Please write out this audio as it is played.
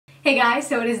Hey guys,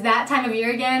 so it is that time of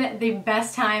year again. The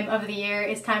best time of the year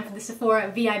is time for the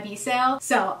Sephora Vib sale.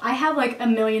 So I have like a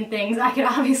million things I could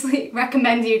obviously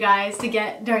recommend to you guys to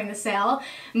get during the sale,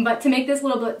 but to make this a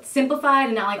little bit simplified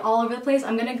and not like all over the place,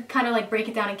 I'm gonna kind of like break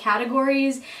it down in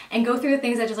categories and go through the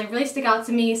things that just like really stick out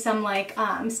to me, some like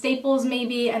staples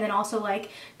maybe, and then also like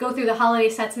go through the holiday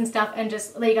sets and stuff and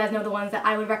just let you guys know the ones that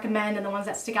I would recommend and the ones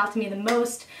that stick out to me the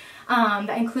most.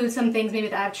 That includes some things maybe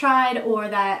that I've tried or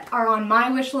that are on my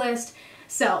wish list.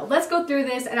 So let's go through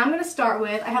this, and I'm going to start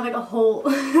with, I have like a whole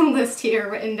list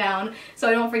here written down so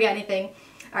I don't forget anything.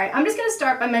 Alright, I'm just going to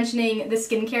start by mentioning the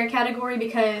skincare category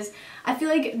because I feel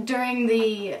like during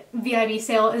the VIB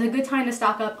sale is a good time to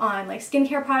stock up on like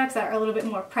skincare products that are a little bit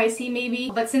more pricey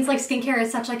maybe. But since like skincare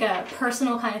is such like a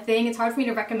personal kind of thing, it's hard for me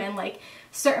to recommend like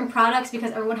certain products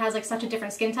because everyone has like such a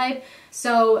different skin type.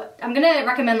 So I'm gonna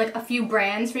recommend like a few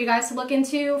brands for you guys to look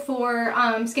into for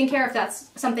skincare if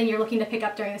that's something you're looking to pick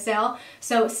up during the sale.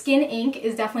 So Skin Inc.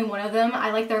 is definitely one of them.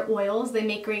 I like their oils. They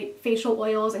make great facial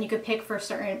oils and you could pick for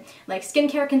certain like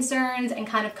skincare concerns and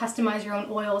kind of customize your own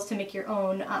oils to make your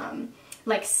own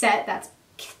like set that's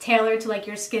tailored to like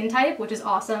your skin type, which is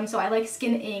awesome. So I like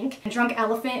Skin Inc. Drunk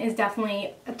Elephant is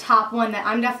definitely a top one that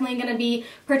I'm definitely going to be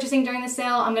purchasing during the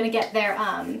sale. I'm going to get their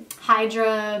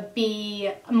Hydra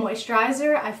B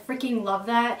moisturizer. I freaking love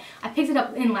that. I picked it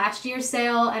up in last year's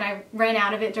sale and I ran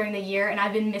out of it during the year and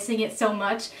I've been missing it so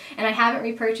much, and I haven't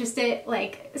repurchased it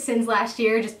like since last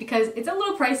year just because it's a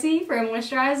little pricey for a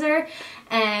moisturizer,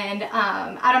 and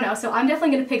I don't know, so I'm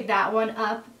definitely going to pick that one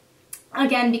up.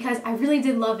 Again, because I really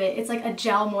did love it. It's like a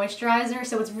gel moisturizer,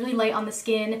 so it's really light on the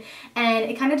skin, and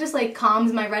it kind of just like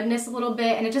calms my redness a little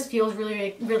bit, and it just feels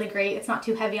really, really great. It's not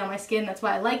too heavy on my skin, that's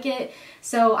why I like it.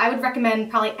 So I would recommend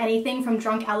probably anything from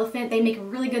Drunk Elephant. They make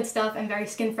really good stuff and very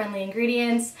skin-friendly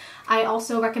ingredients. I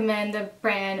also recommend the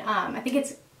brand, I think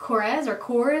it's Korres or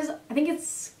Kors. I think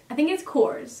it's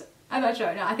Kors. I'm not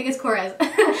sure. No, I think it's Korres.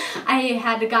 I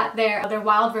had got their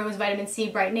Wild Rose Vitamin C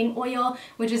Brightening Oil,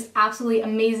 which is absolutely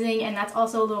amazing, and that's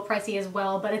also a little pricey as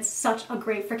well, but it's such a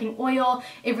great freaking oil.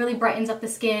 It really brightens up the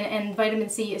skin, and vitamin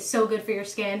C is so good for your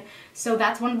skin. So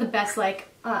that's one of the best like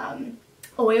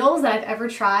oils that I've ever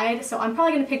tried. So I'm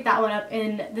probably going to pick that one up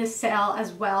in this sale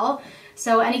as well.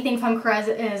 So anything from Korres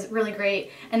is really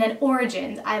great. And then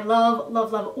Origins. I love,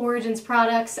 love, love Origins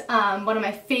products. One of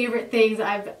my favorite things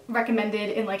I've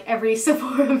recommended in like every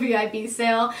Sephora VIB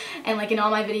sale and like in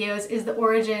all my videos is the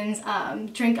Origins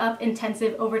Drink Up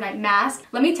Intensive Overnight Mask.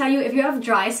 Let me tell you, if you have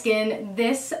dry skin,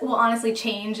 this will honestly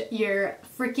change your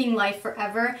freaking life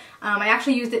forever. I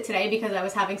actually used it today because I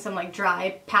was having some like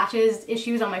dry patches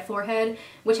issues on my forehead,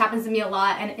 which happens to me a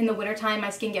lot, and in the wintertime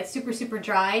my skin gets super, super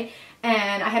dry.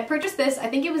 And I had purchased this, I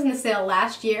think it was in the sale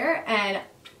last year, and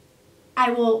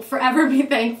I will forever be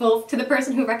thankful to the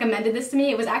person who recommended this to me.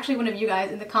 It was actually one of you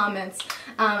guys in the comments.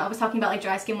 I was talking about like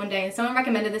dry skin one day and someone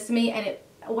recommended this to me, and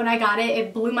when I got it,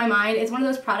 it blew my mind. It's one of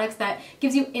those products that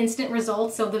gives you instant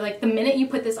results. So the minute you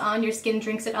put this on, your skin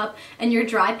drinks it up and your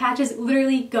dry patches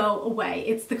literally go away.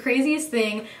 It's the craziest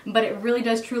thing, but it really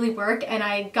does truly work. And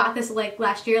I got this like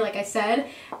last year, like I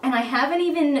said, and I haven't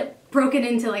even broken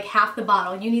into like half the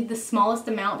bottle. You need the smallest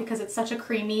amount because it's such a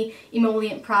creamy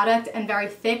emollient product and very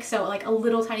thick, so like a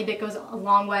little tiny bit goes a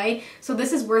long way. So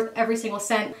this is worth every single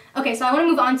cent. Okay, so I want to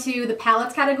move on to the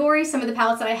palettes category, some of the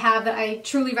palettes that I have that I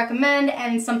truly recommend,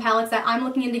 and some palettes that I'm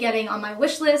looking into getting on my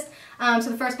wish list. So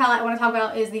the first palette I want to talk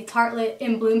about is the Tartelette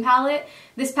In Bloom palette.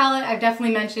 This palette I've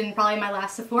definitely mentioned probably in my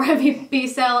last Sephora VIB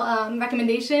sale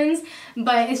recommendations,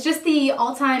 but it's just the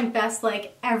all-time best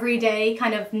like everyday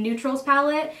kind of neutrals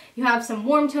palette. You have some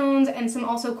warm tones and some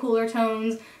also cooler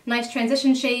tones, nice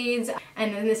transition shades,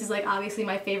 and then this is like obviously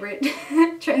my favorite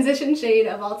transition shade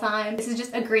of all time. This is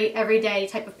just a great everyday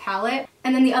type of palette.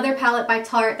 And then the other palette by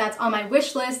Tarte that's on my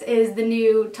wish list is the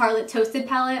new Tartelette Toasted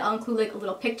palette. I'll include like a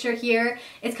little picture here.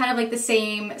 It's kind of like the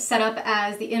same setup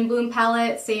as the In Bloom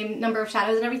palette, same number of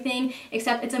shadows and everything,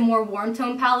 except it's a more warm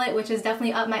tone palette, which is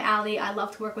definitely up my alley. I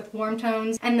love to work with warm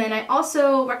tones. And then I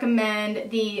also recommend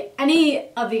any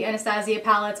of the Anastasia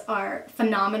palettes are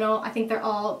phenomenal. I think they're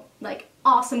all like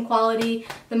awesome quality.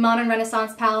 The Modern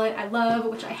Renaissance palette I love,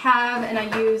 which I have and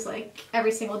I use like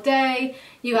every single day.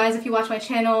 You guys, if you watch my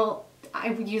channel,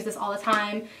 I would use this all the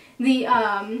time. The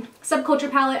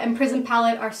Subculture palette and Prism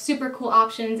palette are super cool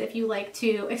options if you like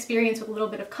to experience with a little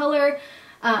bit of color.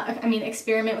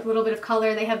 Experiment with a little bit of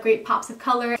color. They have great pops of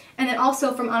color. And then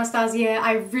also from Anastasia,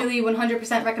 I really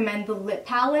 100% recommend the Lip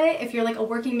palette if you're like a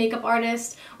working makeup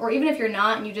artist, or even if you're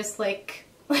not and you just like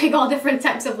like all different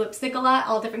types of lipstick a lot,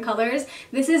 all different colors.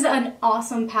 This is an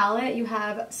awesome palette. You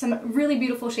have some really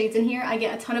beautiful shades in here. I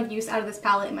get a ton of use out of this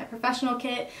palette in my professional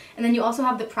kit. And then you also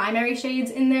have the primary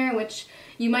shades in there, which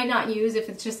you might not use if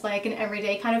it's just like an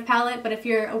everyday kind of palette, but if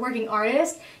you're a working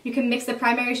artist, you can mix the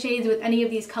primary shades with any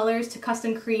of these colors to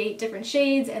custom create different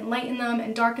shades and lighten them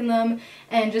and darken them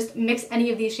and just mix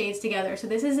any of these shades together. So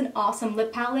this is an awesome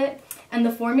lip palette, and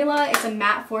the formula, it's a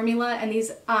matte formula, and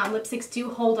these lipsticks do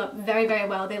hold up very, very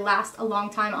well. They last a long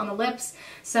time on the lips,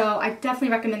 so I definitely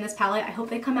recommend this palette. I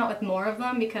hope they come out with more of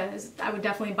them because I would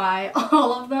definitely buy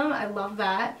all of them. I love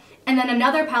that. And then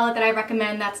another palette that I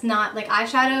recommend that's not like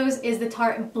eyeshadows is the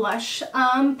Tarte blush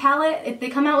palette. They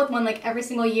come out with one like every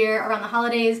single year around the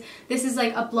holidays. This is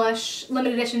like a blush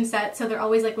limited edition set, so they're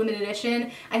always like limited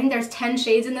edition. I think there's 10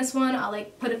 shades in this one. I'll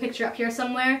like put a picture up here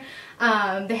somewhere.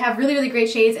 They have really, really great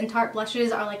shades, and Tarte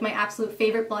blushes are like my absolute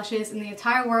favorite blushes in the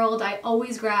entire world. I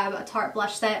always grab a Tarte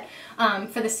blush set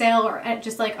for the sale or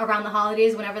just like around the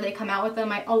holidays whenever they come out with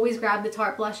them. I always grab the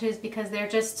Tarte blushes because they're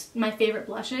just my favorite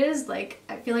blushes. Like,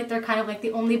 I feel like they're kind of like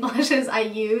the only blushes I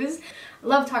use. I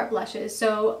love Tarte blushes.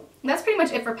 So that's pretty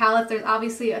much it for palettes. There's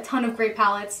obviously a ton of great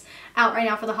palettes out right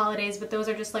now for the holidays, but those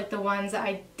are just like the ones that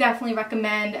I definitely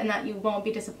recommend and that you won't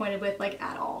be disappointed with like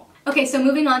at all. Okay, so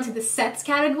moving on to the sets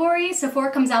category,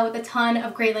 Sephora comes out with a ton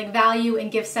of great like value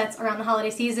and gift sets around the holiday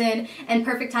season, and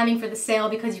perfect timing for the sale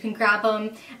because you can grab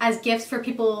them as gifts for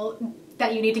people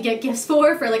that you need to get gifts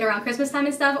for like around Christmas time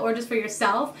and stuff, or just for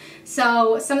yourself.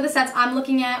 So some of the sets I'm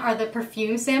looking at are the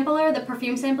perfume sampler. The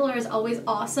perfume sampler is always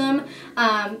awesome.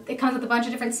 It comes with a bunch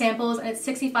of different samples and it's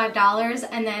 $65,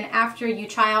 and then after you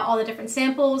try out all the different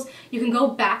samples, you can go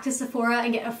back to Sephora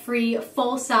and get a free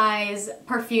full-size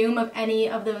perfume of any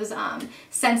of those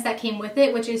scents that came with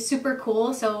it, which is super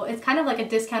cool. So it's kind of like a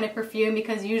discounted perfume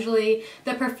because usually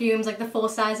the perfumes, like the full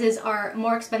sizes, are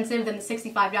more expensive than the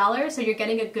 $65, so you're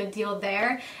getting a good deal there.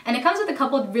 And it comes with a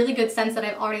couple of really good scents that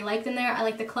I've already liked in there. I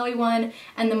like the Chloe one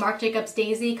and the Marc Jacobs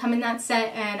Daisy come in that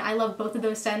set, and I love both of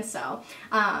those scents, so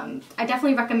I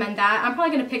definitely recommend that. I'm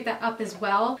probably going to pick that up as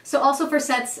well. So also for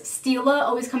sets, Stila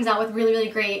always comes out with really, really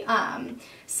great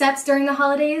sets during the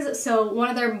holidays. So one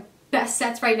of their best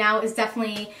sets right now is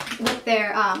definitely with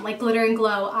their like glitter and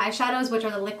glow eyeshadows, which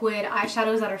are the liquid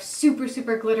eyeshadows that are super,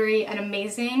 super glittery and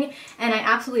amazing, and I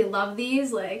absolutely love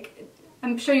these. Like,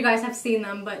 I'm sure you guys have seen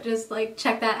them, but just like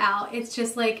check that out. It's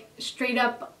just like straight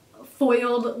up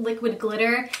foiled liquid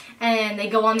glitter, and they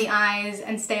go on the eyes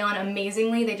and stay on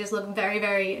amazingly. They just look very,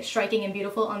 very striking and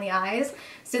beautiful on the eyes.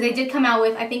 So they did come out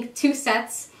with, I think, 2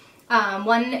 sets.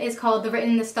 One is called the Written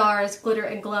in the Stars Glitter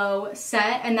and Glow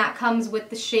set, and that comes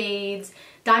with the shades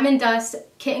Diamond Dust,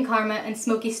 Kitten Karma, and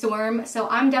Smoky Storm. So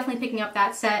I'm definitely picking up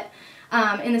that set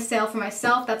in the sale for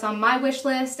myself. That's on my wish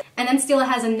list. And then Stila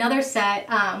has another set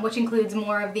which includes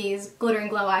more of these glitter and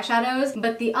glow eyeshadows,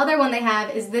 but the other one they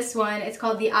have is this one. It's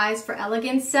called the Eyes for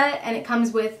Elegance set, and it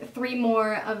comes with 3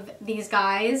 more of these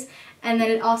guys. And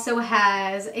then it also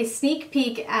has a sneak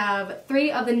peek of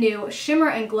 3 of the new Shimmer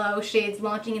and Glow shades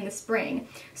launching in the spring.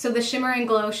 So the Shimmer and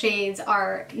Glow shades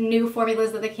are new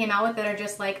formulas that they came out with that are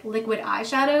just like liquid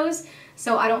eyeshadows.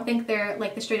 So I don't think they're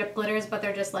like the straight up glitters, but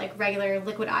they're just like regular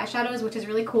liquid eyeshadows, which is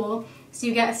really cool. So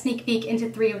you get a sneak peek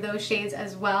into 3 of those shades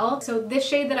as well. So this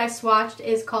shade that I swatched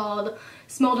is called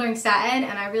Smoldering Satin,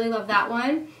 and I really love that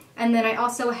one. And then I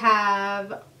also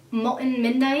have Molten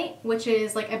Midnight, which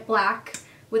is like a black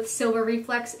with silver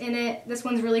reflex in it. This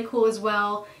one's really cool as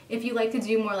well. If you like to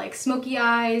do more like smoky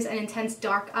eyes and intense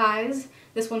dark eyes,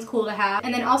 this one's cool to have.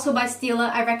 And then also by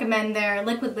Stila, I recommend their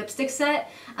liquid lipstick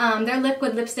set. Their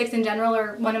liquid lipsticks in general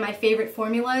are one of my favorite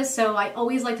formulas, so I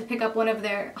always like to pick up one of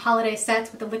their holiday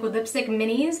sets with the liquid lipstick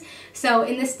minis. So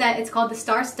in this set, it's called the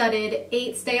Star Studded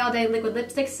 8 Stay All Day Liquid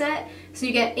Lipstick Set. So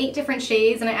you get 8 different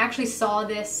shades, and I actually saw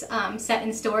this set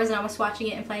in stores and I was swatching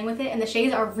it and playing with it, and the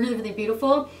shades are really, really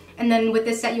beautiful. And then with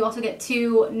this set, you also get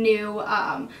 2 new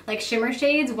like shimmer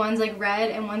shades. One's like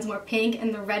red and one's more pink,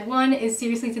 and the red one is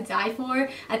seriously to die for.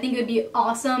 I think it would be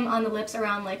awesome on the lips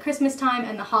around like Christmas time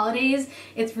and the holidays.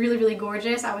 It's really, really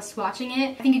gorgeous. I was swatching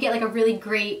it. I think you get like a really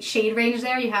great shade range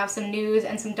there. You have some nudes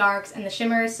and some darks and the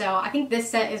shimmers, so I think this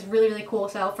set is really, really cool.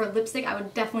 So for lipstick, I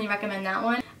would definitely recommend that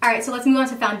one. Alright, so let's move on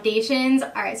to foundations.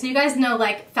 Alright, so you guys know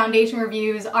like foundation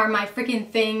reviews are my freaking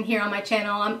thing here on my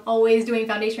channel. I'm always doing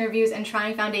foundation reviews and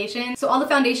trying foundations. So all the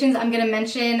foundations I'm going to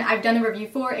mention, I've done a review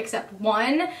for except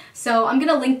one. So I'm going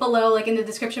to link below, like in the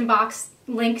description box,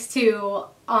 links to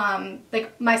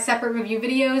like my separate review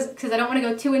videos, because I don't want to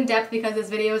go too in depth because this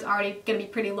video is already going to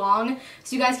be pretty long.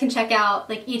 So you guys can check out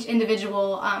like each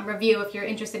individual review if you're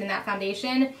interested in that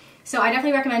foundation. So I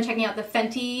definitely recommend checking out the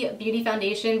Fenty Beauty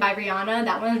Foundation by Rihanna.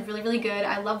 That one is really, really good.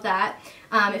 I love that.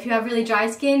 If you have really dry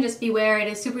skin, just beware. It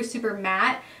is super, super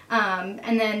matte.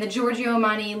 And then the Giorgio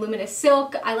Armani Luminous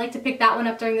Silk. I like to pick that one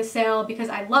up during the sale because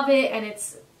I love it and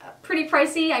it's pretty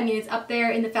pricey. I mean, it's up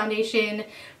there in the foundation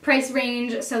price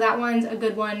range, so that one's a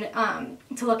good one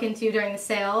to look into during the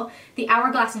sale. The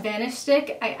Hourglass Vanish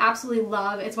Stick, I absolutely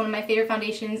love. It's one of my favorite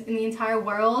foundations in the entire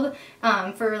world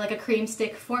for like a cream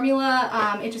stick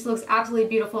formula. It just looks absolutely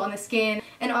beautiful on the skin.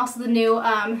 And also the new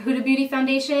Huda Beauty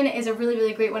foundation is a really,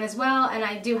 really great one as well, and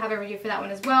I do have a review for that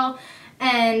one as well.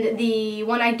 And the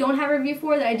one I don't have a review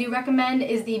for that I do recommend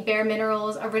is the Bare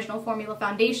Minerals Original Formula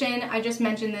Foundation. I just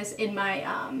mentioned this in my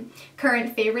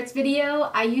current favorites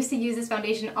video. I used to use this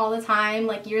foundation all the time,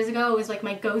 like years ago. It was like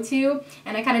my go-to,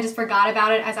 and I kind of just forgot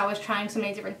about it as I was trying so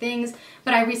many different things.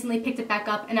 But I recently picked it back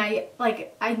up and I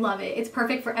love it. It's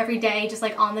perfect for every day, just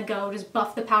like on the go. Just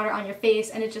buff the powder on your face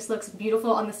and it just looks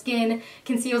beautiful on the skin,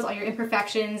 conceals all your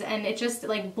imperfections, and it just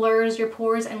like blurs your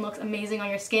pores and looks amazing on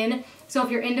your skin. So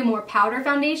if you're into more powder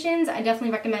foundations, I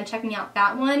definitely recommend checking out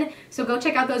that one. So go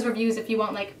check out those reviews if you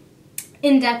want like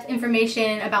in-depth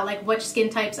information about like which skin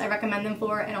types I recommend them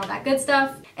for and all that good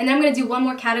stuff. And then I'm going to do one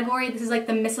more category. This is like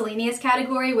the miscellaneous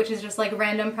category, which is just like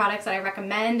random products that I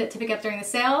recommend to pick up during the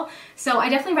sale. So I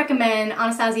definitely recommend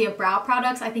Anastasia brow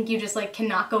products. I think you just like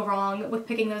cannot go wrong with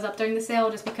picking those up during the sale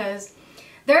just because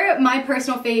they're my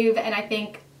personal fave, and I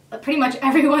think pretty much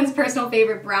everyone's personal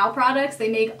favorite brow products. They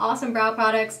make awesome brow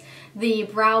products. The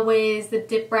Brow Wiz, the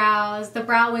Dip Brows. The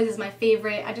Brow Wiz is my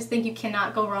favorite. I just think you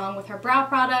cannot go wrong with her brow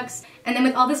products. And then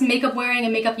with all this makeup wearing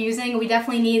and makeup using, we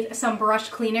definitely need some brush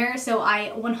cleaner. So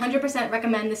I 100%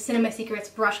 recommend the Cinema Secrets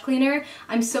brush cleaner.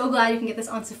 I'm so glad you can get this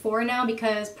on Sephora now,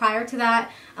 because prior to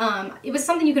that, it was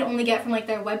something you could only get from like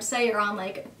their website or on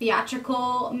like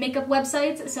theatrical makeup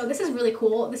websites. So this is really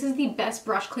cool. This is the best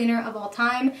brush cleaner of all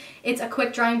time. It's a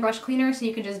quick drying brush cleaner, so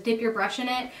you can just dip your brush in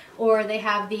it, or they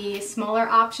have the smaller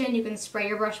option. You can spray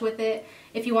your brush with it.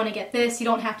 If you want to get this, you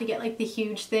don't have to get like the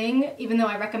huge thing, even though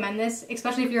I recommend this,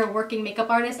 especially if you're a working makeup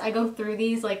artist. I go through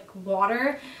these like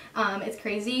water. It's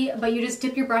crazy, but you just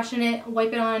dip your brush in it,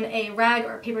 wipe it on a rag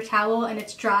or a paper towel, and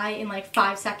it's dry in like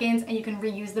 5 seconds, and you can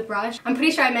reuse the brush. I'm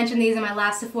pretty sure I mentioned these in my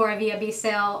last Sephora Vib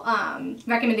sale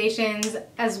recommendations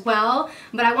as well,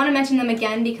 but I want to mention them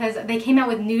again because they came out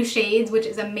with new shades, which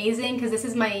is amazing because this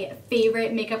is my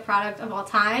favorite makeup product of all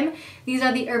time. These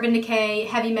are the Urban Decay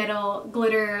Heavy Metal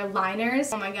Glitter Liners.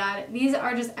 Oh my god, these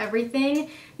are just everything.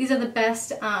 These are the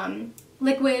best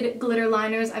liquid glitter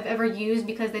liners I've ever used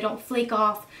because they don't flake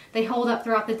off, they hold up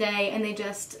throughout the day, and they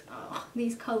just, oh,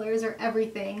 these colors are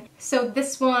everything. So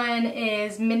this one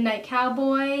is Midnight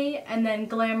Cowboy, and then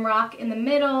Glam Rock in the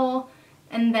middle,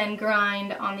 and then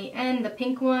Grind on the end, the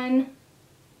pink one.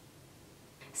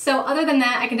 So other than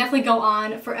that, I can definitely go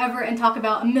on forever and talk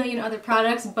about a million other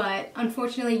products, but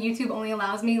unfortunately YouTube only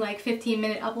allows me like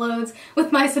 15-minute uploads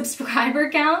with my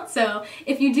subscriber count. So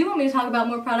if you do want me to talk about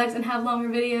more products and have longer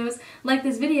videos, like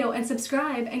this video and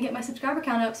subscribe and get my subscriber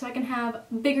count up so I can have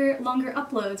bigger, longer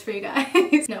uploads for you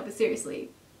guys. No, but seriously,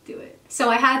 do it. So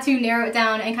I had to narrow it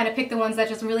down and kind of pick the ones that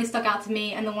just really stuck out to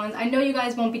me and the ones I know you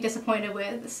guys won't be disappointed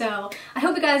with. So I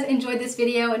hope you guys enjoyed this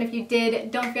video, and if you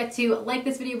did, don't forget to like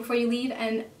this video before you leave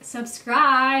and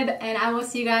subscribe, and I will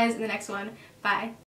see you guys in the next one. Bye.